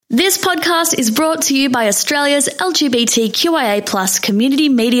This podcast is brought to you by Australia's LGBTQIA+ community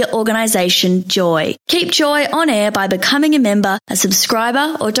media organisation, Joy. Keep Joy on air by becoming a member, a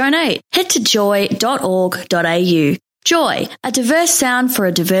subscriber or donate. Head to joy.org.au. Joy, a diverse sound for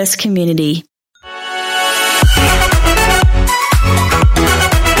a diverse community.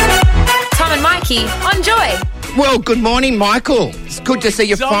 Tom and Mikey on Joy. Well, good morning, Michael. It's good to see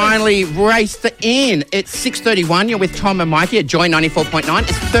you finally raced in. It's 6:31. You're with Tom and Mikey at Joy 94.9.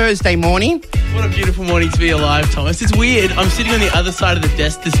 It's Thursday morning. What a beautiful morning to be alive, Thomas. It's weird. I'm sitting on the other side of the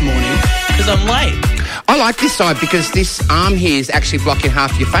desk this morning because I'm late. I like this side because this arm here is actually blocking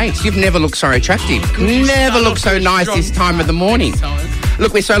half your face. You've never looked so attractive. Never looked so nice this time of the morning.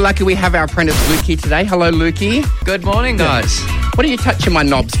 Look, we're so lucky we have our apprentice Luke here today. Hello, Lukey. Good morning, guys. What are you touching my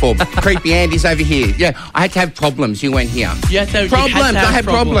knobs for? Creepy Andy's over here. Yeah, I had to have problems. You went here. You had to have Problems. I had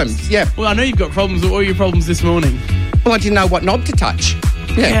problems. Yeah. Well, I know you've got problems. What were your problems this morning? Well, I didn't know what knob to touch.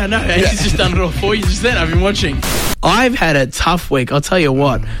 Yeah, I know. Andy's just done it all for you just then. I've been watching. I've had a tough week. I'll tell you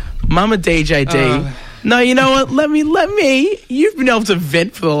what. Mama DJD. No, you know what? Let me. You've been able to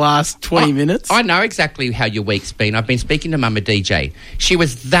vent for the last 20 minutes. I know exactly how your week's been. I've been speaking to Mama DJ. She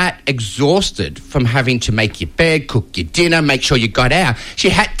was that exhausted from having to make your bed, cook your dinner, make sure you got out. She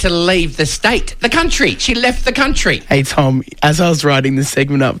had to leave the state, the country. She left the country. Hey, Tom, as I was writing this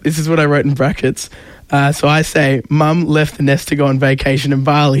segment up, this is what I wrote in brackets. So I say, Mum left the nest to go on vacation in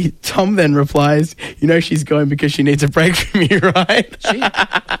Bali. Tom then replies, you know she's going because she needs a break from you, right?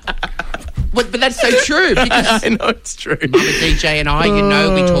 But that's so true. Because I know it's true. Mama DJ and I,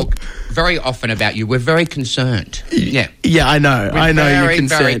 we talk very often about you. We're very concerned. Yeah. Yeah, I know. I know you're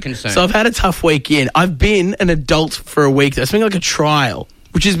concerned. Very concerned. So I've had a tough weekend. I've been an adult for a week. It's been like a trial,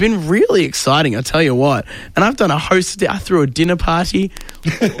 which has been really exciting, I'll tell you what. And I've done a host. I threw a dinner party,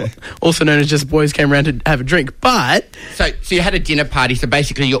 also known as just boys came around to have a drink. But So you had a dinner party. So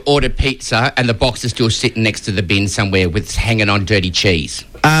basically you ordered pizza and the box is still sitting next to the bin somewhere with hanging on dirty cheese.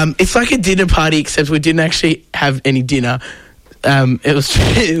 It's like a dinner party, except we didn't actually have any dinner. It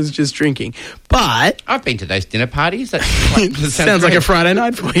was just drinking. But I've been to those dinner parties. That sounds like a Friday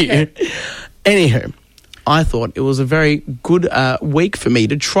night for you. Yeah. Anywho, I thought it was a very good week for me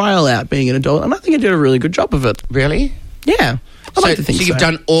to trial out being an adult, and I think I did a really good job of it. Really? Yeah. I like to think so. So you've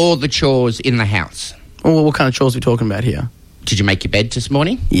done all the chores in the house? Well, what kind of chores are we talking about here? Did you make your bed this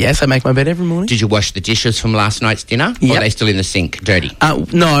morning? Yes, I make my bed every morning. Did you wash the dishes from last night's dinner? Yep. Or are they still in the sink, dirty?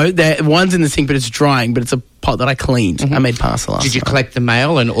 No, one's in the sink, but it's drying, but it's a pot that I cleaned. Mm-hmm. I made pasta last night. Did you collect the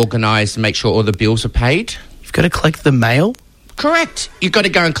mail and organise and make sure all the bills are paid? You've got to collect the mail? Correct. You've got to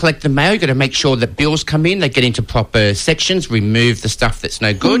go and collect the mail. You've got to make sure that bills come in, they get into proper sections, remove the stuff that's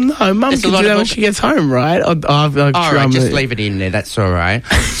no good. No, Mum can do that when she gets home, right? All right, just leave it in there. That's all right.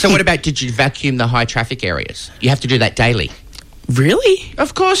 So what about, did you vacuum the high traffic areas? You have to do that daily. Really?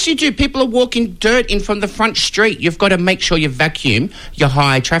 Of course you do. People are walking dirt in from the front street. You've got to make sure you vacuum your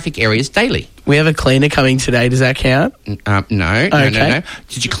high traffic areas daily. We have a cleaner coming today. Does that count? No.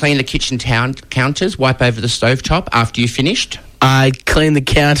 Did you clean the kitchen counters, wipe over the stovetop after you finished? I cleaned the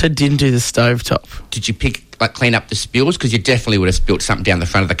counter, didn't do the stovetop. Did you clean up the spills? Because you definitely would have spilt something down the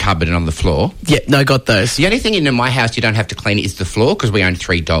front of the cupboard and on the floor. Yeah, no, got those. The only thing in my house you don't have to clean is the floor because we own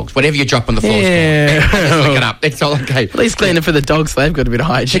 3 dogs. Whatever you drop on the floor is gone. Just lick it up. It's all okay. At least clean it for the dogs so they've got a bit of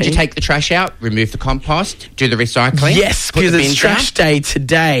hygiene. Did you take the trash out, remove the compost, do the recycling? Yes, because it's trash day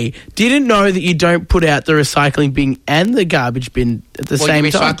today. Didn't know that you don't put out the recycling bin and the garbage bin at the same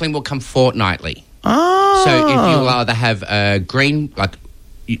time. Well, recycling will come fortnightly. Oh. So if you'll either have a green,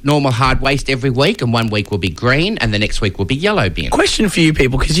 normal hard waste every week, and one week will be green and the next week will be yellow bin. Question for you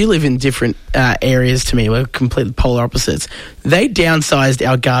people, because you live in different areas to me. We're completely polar opposites. They downsized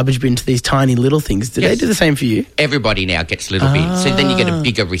our garbage bin to these tiny little things. Did they do the same for you? Everybody now gets little bins. So then you get a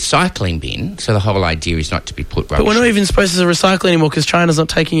bigger recycling bin. So the whole idea is not to be put rubbish. But we're not even supposed to recycle anymore because China's not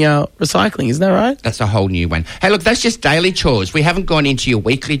taking our recycling. Isn't that right? That's a whole new one. Hey, look, that's just daily chores. We haven't gone into your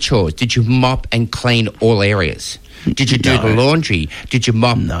weekly chores. Did you mop and clean all areas? Did you do the laundry? Did you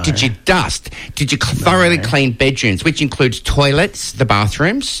mop? No. Did you dust? Did you thoroughly clean bedrooms, which includes toilets, the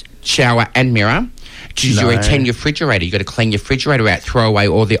bathrooms, shower and mirror? Did you attend your refrigerator? You got to clean your refrigerator out, throw away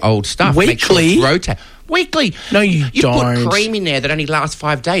all the old stuff. Weekly? Make sure it's rotate. Weekly. No, you don't. You put cream in there that only lasts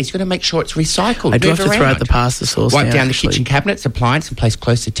 5 days. You've got to make sure it's recycled. I do have to throw out the pasta sauce. Wipe down the kitchen cabinets, appliance, and place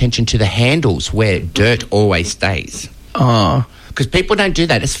close attention to the handles where dirt always stays. Oh. Because people don't do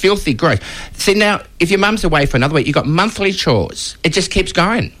that. It's filthy gross. See, now, if your mum's away for another week, you've got monthly chores. It just keeps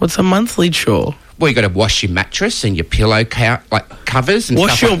going. What's a monthly chore? Well, you got to wash your mattress and your pillow covers and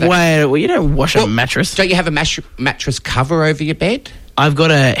wash stuff like that. Well, you don't wash a mattress. Don't you have a mattress cover over your bed? I've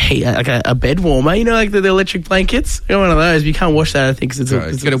got a bed warmer, like the electric blankets. I got one of those. But you can't wash that, I think, because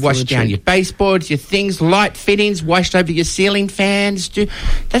You've got to wash down your baseboards, your things, light fittings, washed over your ceiling fans.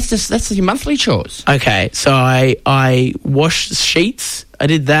 That's your monthly chores. Okay, so I wash sheets. I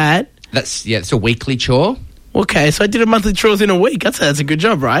did that. It's a weekly chore. Okay, so I did a monthly chore within a week. That's a good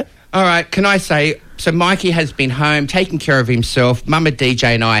job, right? All right, can I say, so Mikey has been home, taking care of himself. Mama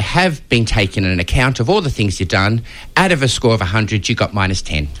DJ and I have been taking an account of all the things you've done. Out of a score of 100, you got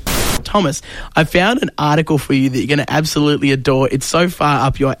 -10. Thomas, I found an article for you that you're going to absolutely adore. It's so far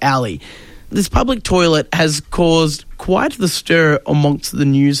up your alley. This public toilet has caused quite the stir amongst the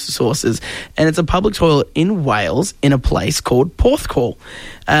news sources, and it's a public toilet in Wales in a place called Porthcawl.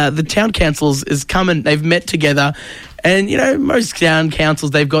 The town councils is coming, they've met together, and, most town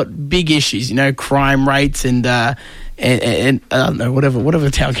councils, they've got big issues, crime rates and I don't know, whatever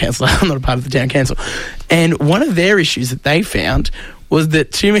town council. I'm not a part of the town council. And one of their issues that they found was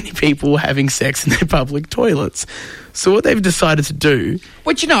that too many people were having sex in their public toilets. So what they've decided to do...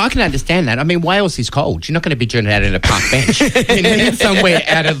 Which, I can understand that. I mean, Wales is cold. You're not going to be doing it out in a park bench. You need somewhere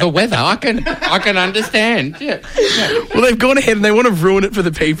out of the weather. I can understand. Yeah. Well, they've gone ahead and they want to ruin it for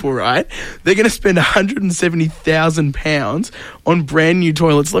the people, right? They're going to spend £170,000 on brand new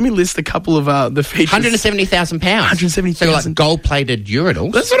toilets. Let me list a couple of the features. £170,000? £170,000. So like gold-plated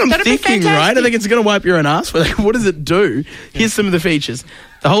urinals? That's what I'm thinking, right? I think it's going to wipe your own ass. What does it do? Here's some of the features.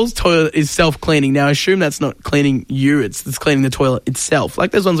 The whole toilet is self-cleaning. Now, I assume that's not cleaning you, it's cleaning the toilet itself. Like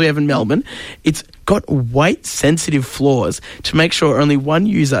those ones we have in Melbourne. It's got weight-sensitive floors to make sure only one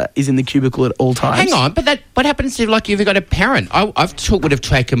user is in the cubicle at all times. Hang on, but what happens if, you've got a parent? I would have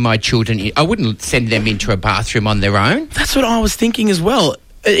taken my children in. I wouldn't send them into a bathroom on their own. That's what I was thinking as well.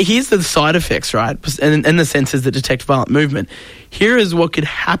 Here's the side effects, right? And the sensors that detect violent movement. Here is what could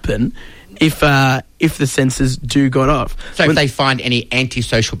happen if the sensors do got off. So if they find any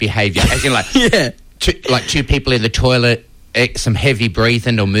antisocial behaviour, as in yeah. two people in the toilet, some heavy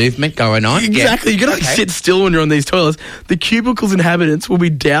breathing or movement going on. Exactly. Yeah. You got to sit still when you're on these toilets. The cubicle's inhabitants will be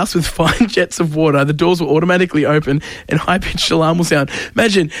doused with fine jets of water. The doors will automatically open and high-pitched alarm will sound.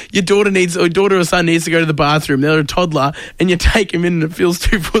 Imagine your daughter or son needs to go to the bathroom. They're a toddler and you take him in and it feels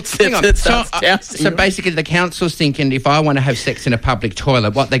 2 footsteps and it starts dousing. So basically the council's thinking if I want to have sex in a public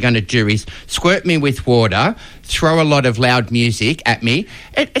toilet, what they're going to do is squirt me with water, throw a lot of loud music at me.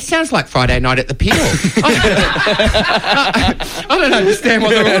 It sounds like Friday night at the Peel. I don't understand what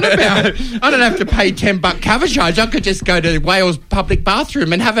they're on about. I don't have to pay $10 cover charge. I could just go to Wales public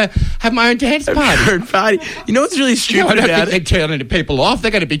bathroom and have my own dance party. You know what's really stupid I don't about think they're turning people off. They're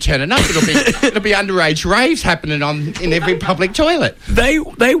going to be turning up. It'll be underage raves happening in every public toilet. They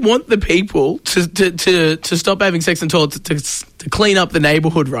want the people to stop having sex in toilets to clean up the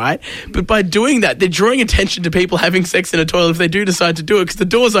neighbourhood, right? But by doing that, they're drawing attention to people having sex in a toilet if they do decide to do it, because the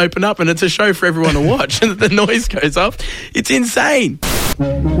doors open up and it's a show for everyone to watch and the noise goes off. It's insane.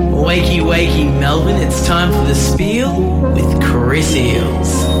 Wakey, wakey, Melbourne. It's time for the spiel with Chris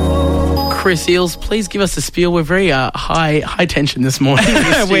Eels. Chris Eels, please give us a spiel. We're very high tension this morning.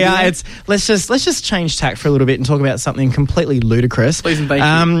 We are. Let's just change tack for a little bit and talk about something completely ludicrous. Please and thank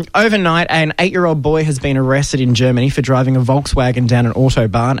you. Overnight, an 8-year-old boy has been arrested in Germany for driving a Volkswagen down an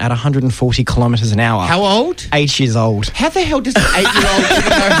autobahn at 140 kilometres an hour. How old? 8 years old. How the hell does an 8-year-old even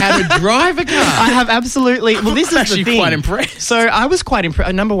know how to drive a car? I have absolutely. Well, this is actually the thing. Quite impressed. So I was quite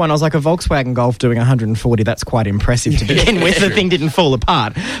impressed. Number one, I was like, a Volkswagen Golf doing 140. That's quite impressive to begin with. The thing didn't fall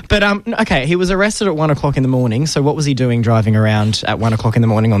apart. But okay, he was arrested at 1 o'clock in the morning. So what was he doing driving around at 1 o'clock in the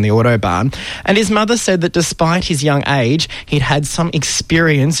morning on the autobahn? And his mother said that despite his young age, he'd had some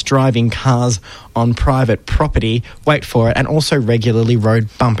experience driving cars on private property. Wait for it, and also regularly rode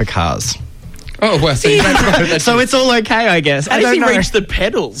bumper cars. Oh, well, so it's all okay, I guess. How does he reach the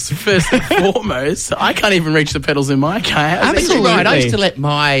pedals, first and foremost? I can't even reach the pedals in my car. Absolutely. Right. I used to let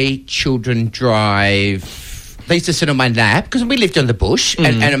my children drive. They used to sit on my lap because we lived in the bush,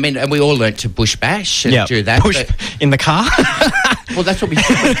 and we all learnt to bush bash and do that. Push in the car? Well, that's what we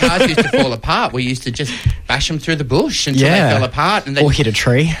did when cars used to fall apart. We used to just bash them through the bush until they fell apart. And then, or hit a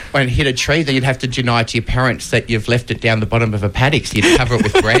tree. When it hit a tree, then you'd have to deny to your parents that you've left it down the bottom of a paddock, so you'd cover it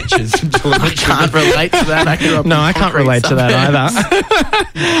with branches. Until I can't relate to that. I can't relate to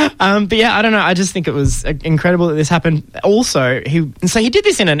that either. But yeah, I don't know. I just think it was incredible that this happened. Also, he did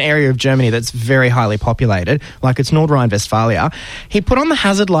this in an area of Germany that's very highly populated, like it's Nord Rhine-Westphalia. He put on the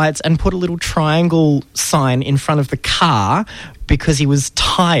hazard lights and put a little triangle sign in front of the car because he was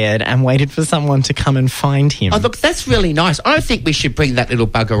tired and waited for someone to come and find him. Oh, look, that's really nice. I think we should bring that little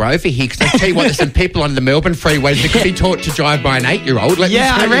bugger over here, because I tell you what, there's some people on the Melbourne freeways that could be taught to drive by an 8-year-old.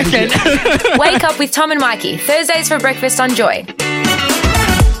 I reckon. Wake up with Tom and Mikey, Thursdays for breakfast on Joy.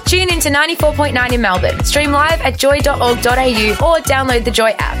 Tune into 94.9 in Melbourne. Stream live at joy.org.au or download the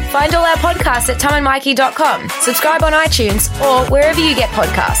Joy app. Find all our podcasts at tomandmikey.com. Subscribe on iTunes or wherever you get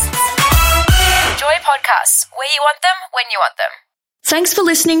podcasts. Joy Podcasts, where you want them, when you want them. Thanks for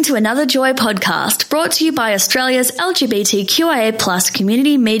listening to another Joy podcast brought to you by Australia's LGBTQIA+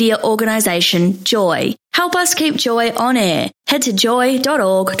 community media organisation, Joy. Help us keep Joy on air. Head to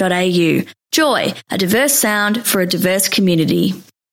joy.org.au. Joy, a diverse sound for a diverse community.